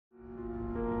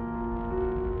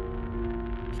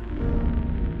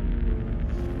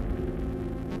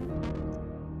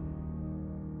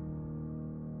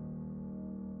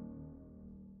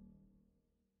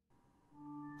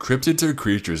Cryptids are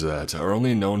creatures that are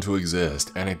only known to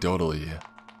exist anecdotally,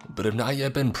 but have not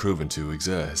yet been proven to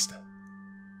exist.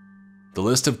 The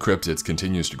list of cryptids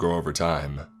continues to grow over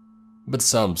time, but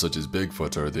some, such as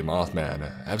Bigfoot or the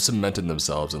Mothman, have cemented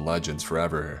themselves in legends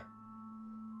forever.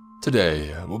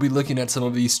 Today, we'll be looking at some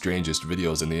of the strangest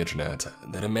videos on the internet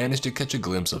that have managed to catch a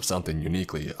glimpse of something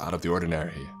uniquely out of the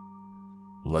ordinary.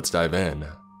 Let's dive in.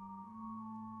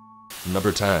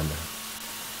 Number 10.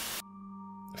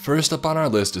 First up on our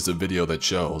list is a video that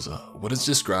shows what is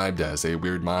described as a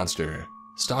weird monster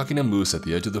stalking a moose at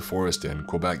the edge of the forest in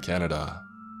Quebec, Canada.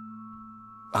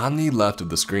 On the left of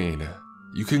the screen,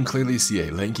 you can clearly see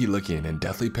a lanky-looking and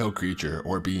deathly pale creature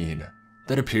or being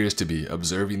that appears to be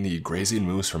observing the grazing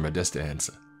moose from a distance.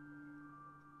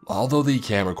 Although the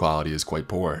camera quality is quite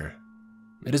poor,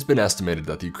 it has been estimated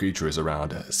that the creature is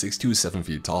around 6 to 7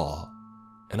 feet tall,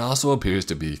 and also appears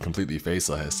to be completely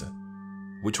faceless,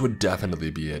 which would definitely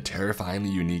be a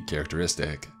terrifyingly unique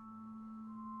characteristic.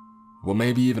 What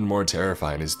may be even more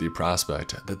terrifying is the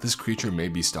prospect that this creature may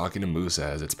be stalking a moose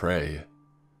as its prey.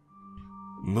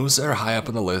 Moose are high up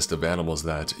on the list of animals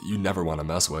that you never want to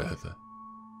mess with,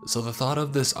 so the thought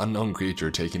of this unknown creature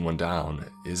taking one down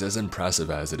is as impressive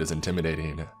as it is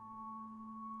intimidating.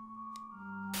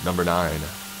 Number 9.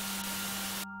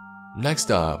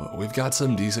 Next up, we've got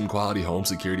some decent quality home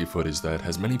security footage that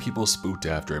has many people spooked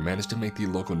after it managed to make the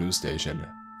local news station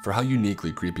for how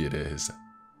uniquely creepy it is.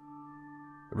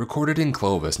 Recorded in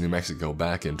Clovis, New Mexico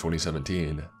back in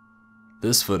 2017,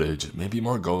 this footage may be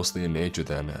more ghostly in nature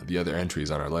than the other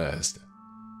entries on our list.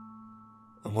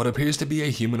 What appears to be a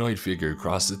humanoid figure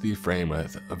crosses the frame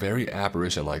with a very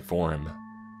apparition-like form.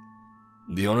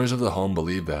 The owners of the home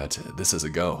believe that this is a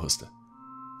ghost,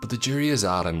 but the jury is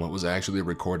out on what was actually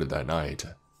recorded that night.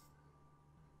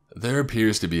 There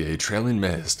appears to be a trailing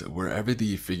mist wherever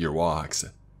the figure walks,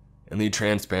 and the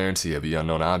transparency of the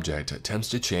unknown object attempts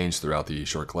to change throughout the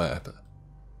short clip.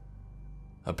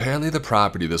 Apparently the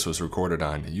property this was recorded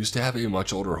on used to have a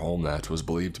much older home that was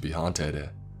believed to be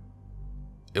haunted.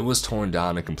 It was torn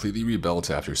down and completely rebuilt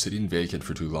after sitting vacant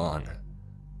for too long,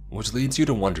 which leads you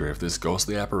to wonder if this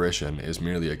ghostly apparition is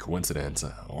merely a coincidence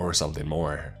or something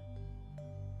more.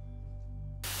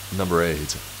 Number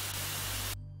 8.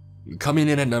 Coming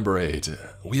in at number 8,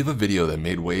 we have a video that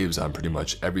made waves on pretty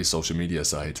much every social media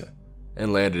site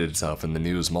and landed itself in the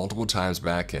news multiple times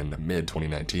back in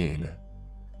mid-2019.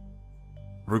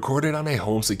 Recorded on a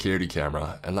home security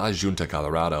camera in La Junta,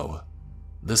 Colorado,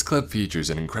 this clip features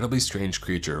an incredibly strange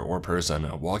creature or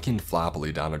person walking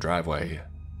floppily down a driveway.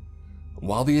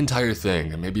 While the entire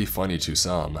thing may be funny to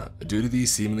some due to the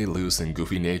seemingly loose and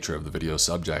goofy nature of the video's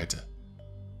subject,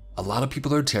 a lot of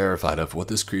people are terrified of what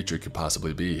this creature could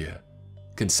possibly be,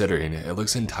 considering it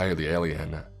looks entirely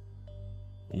alien.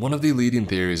 One of the leading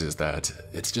theories is that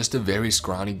it's just a very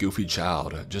scrawny, goofy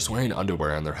child just wearing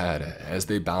underwear on their head as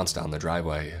they bounce down the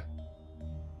driveway.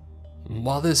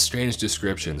 While this strange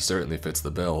description certainly fits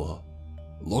the bill,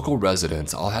 local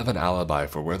residents all have an alibi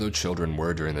for where their children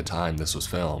were during the time this was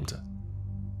filmed.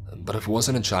 But if it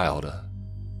wasn't a child,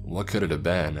 what could it have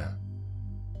been?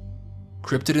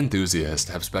 Cryptid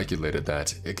enthusiasts have speculated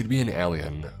that it could be an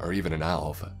alien or even an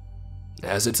elf,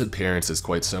 as its appearance is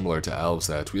quite similar to elves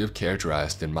that we have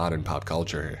characterized in modern pop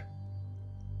culture.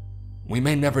 We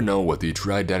may never know what the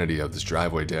true identity of this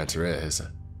driveway dancer is,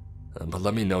 but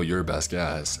let me know your best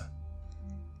guess.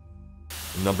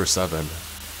 Number 7.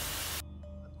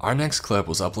 Our next clip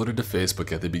was uploaded to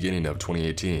Facebook at the beginning of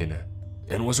 2018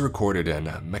 and was recorded in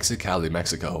Mexicali,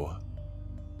 Mexico.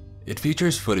 It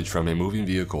features footage from a moving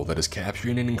vehicle that is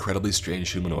capturing an incredibly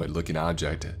strange humanoid-looking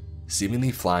object,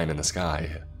 seemingly flying in the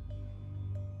sky.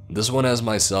 This one has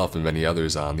myself and many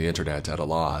others on the internet at a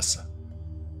loss.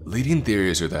 Leading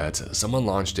theories are that someone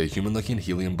launched a human-looking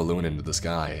helium balloon into the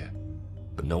sky,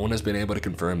 but no one has been able to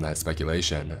confirm that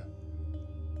speculation.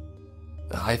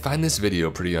 I find this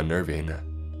video pretty unnerving,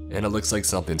 and it looks like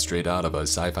something straight out of a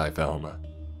sci-fi film.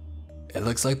 It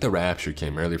looks like the rapture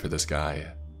came early for this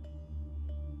guy.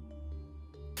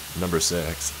 Number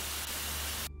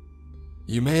 6.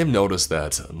 You may have noticed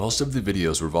that most of the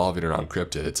videos revolving around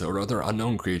cryptids or other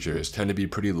unknown creatures tend to be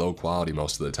pretty low quality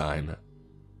most of the time.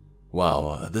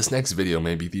 Well, this next video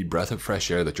may be the breath of fresh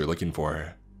air that you're looking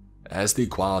for, as the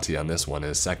quality on this one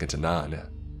is second to none.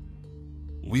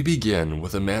 We begin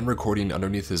with a man recording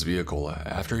underneath his vehicle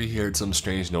after he heard some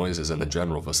strange noises in the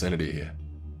general vicinity.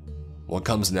 What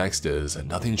comes next is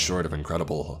nothing short of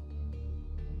incredible.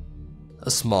 A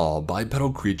small,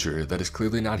 bipedal creature that is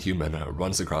clearly not human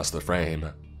runs across the frame.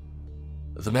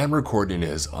 The man recording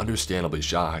is understandably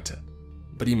shocked,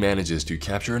 but he manages to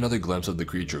capture another glimpse of the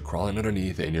creature crawling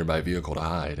underneath a nearby vehicle to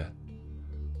hide.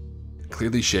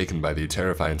 clearly shaken by the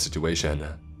terrifying situation.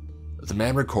 The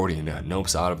man recording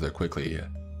nopes out of there quickly,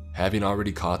 having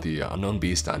already caught the unknown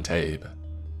beast on tape.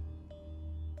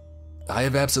 I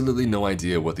have absolutely no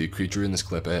idea what the creature in this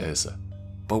clip is,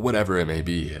 but whatever it may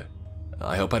be,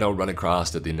 I hope I don't run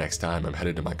across it the next time I'm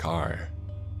headed to my car.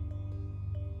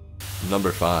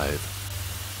 Number 5.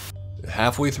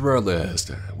 Halfway through our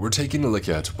list, we're taking a look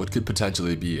at what could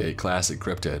potentially be a classic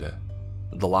cryptid,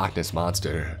 the Loch Ness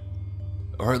Monster,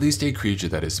 or at least a creature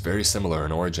that is very similar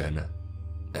in origin,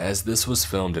 as this was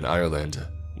filmed in Ireland,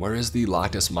 whereas the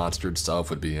Loch Ness Monster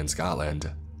itself would be in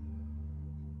Scotland.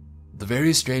 The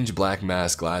very strange black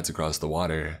mass glides across the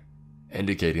water,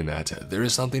 indicating that there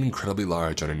is something incredibly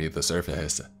large underneath the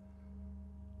surface.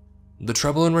 The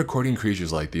trouble in recording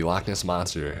creatures like the Loch Ness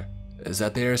Monster is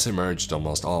that they are submerged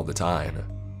almost all the time,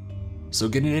 so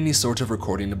getting any sort of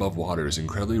recording above water is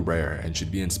incredibly rare and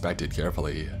should be inspected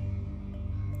carefully.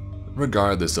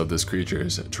 Regardless of this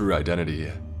creature's true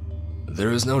identity,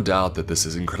 there is no doubt that this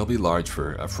is incredibly large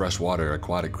for a freshwater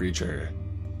aquatic creature,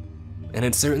 and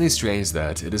it's certainly strange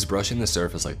that it is brushing the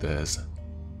surface like this.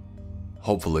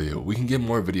 Hopefully, we can get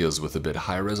more videos with a bit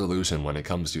higher resolution when it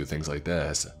comes to things like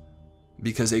this,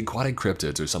 because aquatic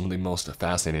cryptids are some of the most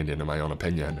fascinating in my own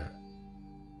opinion.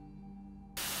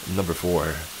 Number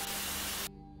 4.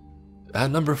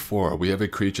 At number 4, we have a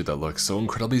creature that looks so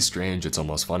incredibly strange it's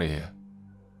almost funny.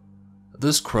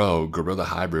 This crow-gorilla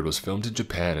hybrid was filmed in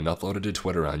Japan and uploaded to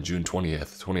Twitter on June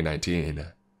 20th, 2019.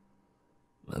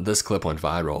 This clip went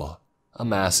viral,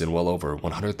 amassing well over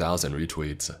 100,000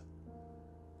 retweets.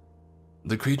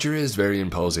 The creature is very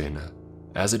imposing,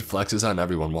 as it flexes on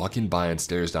everyone walking by and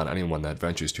stares down anyone that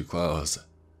ventures too close.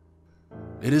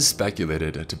 It is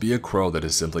speculated to be a crow that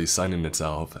is simply sunning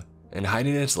itself and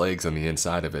hiding its legs on the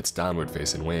inside of its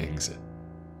downward-facing wings.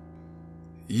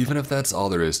 Even if that's all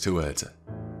there is to it,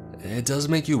 it does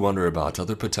make you wonder about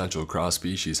other potential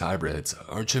cross-species hybrids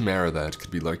or chimera that could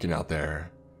be lurking out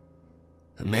there.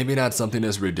 Maybe not something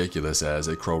as ridiculous as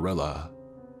a crowrilla,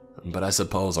 but I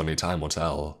suppose only time will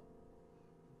tell.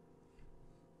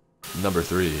 Number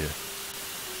 3.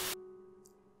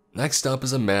 Next up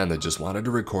is a man that just wanted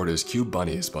to record his cute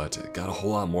bunnies but got a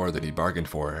whole lot more than he bargained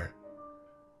for.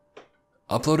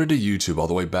 Uploaded to YouTube all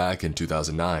the way back in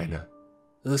 2009,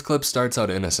 this clip starts out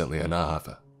innocently enough.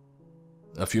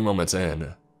 A few moments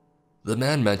in, the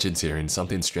man mentions hearing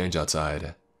something strange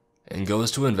outside and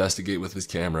goes to investigate with his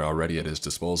camera already at his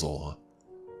disposal.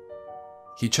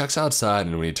 He checks outside,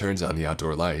 and when he turns on the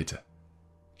outdoor light,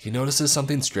 he notices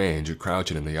something strange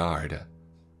crouching in the yard.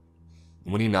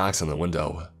 When he knocks on the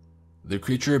window, the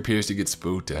creature appears to get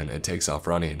spooked and it takes off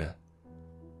running.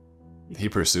 He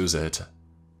pursues it,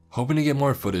 hoping to get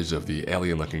more footage of the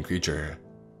alien-looking creature.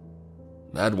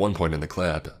 At one point in the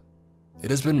clip, it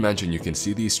has been mentioned you can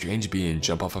see the strange being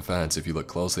jump off a fence if you look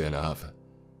closely enough,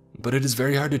 but it is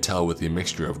very hard to tell with the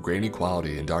mixture of grainy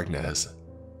quality and darkness.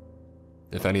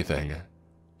 If anything,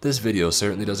 this video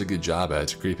certainly does a good job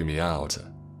at creeping me out.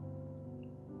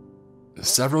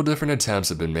 Several different attempts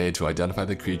have been made to identify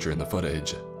the creature in the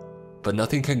footage, but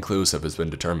nothing conclusive has been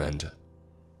determined.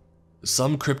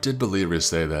 Some cryptid believers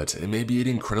say that it may be an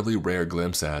incredibly rare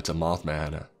glimpse at a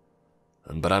Mothman,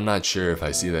 but I'm not sure if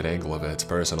I see that angle of it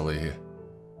personally.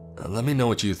 Let me know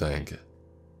what you think.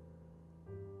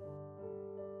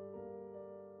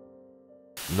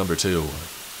 Number 2.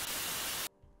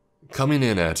 Coming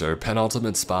in at our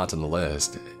penultimate spot on the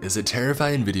list is a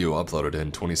terrifying video uploaded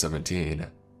in 2017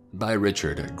 by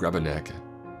Richard Grebenik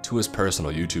to his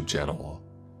personal YouTube channel.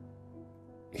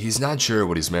 He's not sure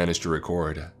what he's managed to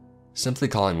record, simply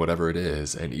calling whatever it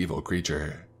is an evil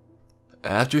creature.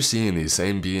 After seeing the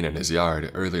same being in his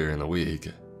yard earlier in the week,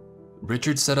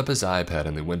 Richard set up his iPad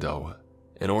in the window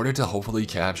in order to hopefully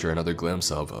capture another glimpse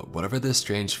of whatever this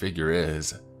strange figure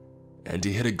is, and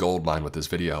he hit a gold mine with this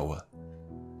video.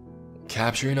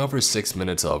 Capturing over 6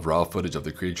 minutes of raw footage of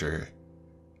the creature,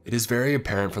 it is very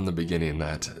apparent from the beginning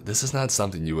that this is not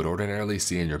something you would ordinarily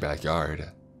see in your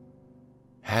backyard.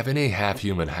 Having a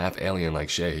half-human, half-alien-like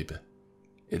shape,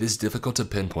 it is difficult to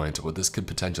pinpoint what this could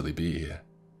potentially be.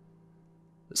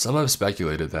 Some have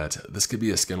speculated that this could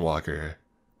be a skinwalker,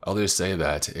 others say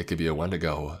that it could be a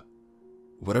Wendigo.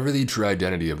 Whatever the true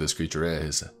identity of this creature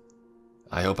is,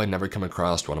 I hope I never come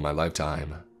across one in my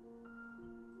lifetime.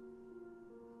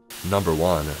 Number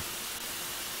 1.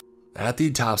 At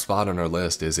the top spot on our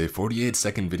list is a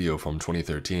 48-second video from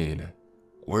 2013,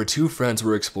 where two friends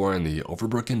were exploring the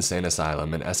Overbrook Insane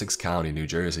Asylum in Essex County, New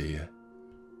Jersey.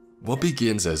 What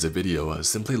begins as a video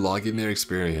simply logging their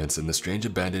experience in the strange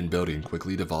abandoned building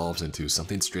quickly devolves into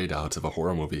something straight out of a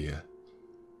horror movie.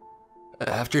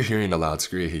 After hearing a loud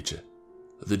screech,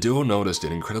 The duo noticed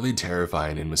an incredibly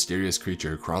terrifying and mysterious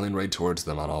creature crawling right towards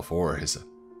them on all fours.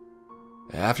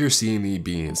 After seeing the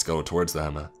beings go towards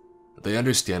them, they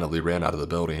understandably ran out of the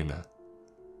building.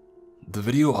 The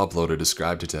video uploader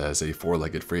described it as a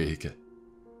four-legged freak.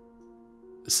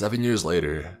 7 years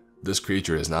later, this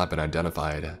creature has not been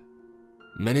identified.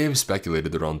 Many have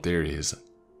speculated their own theories.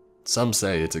 Some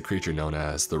say it's a creature known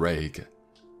as the Rake,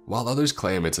 while others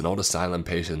claim it's an old asylum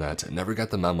patient that never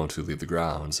got the memo to leave the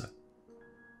grounds.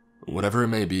 Whatever it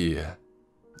may be,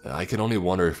 I can only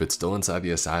wonder if it's still inside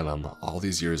the asylum all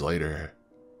these years later.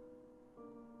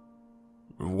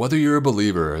 Whether you're a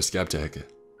believer or a skeptic,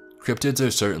 cryptids are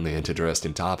certainly an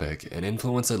interesting topic and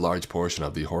influence a large portion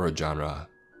of the horror genre.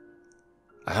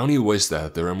 I only wish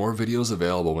that there were more videos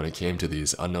available when it came to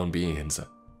these unknown beings,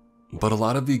 but a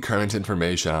lot of the current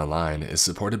information online is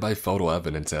supported by photo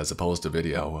evidence as opposed to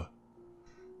video.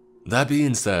 That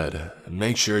being said,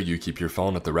 make sure you keep your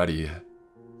phone at the ready,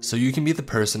 so you can be the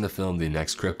person to film the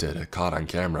next cryptid caught on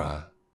camera.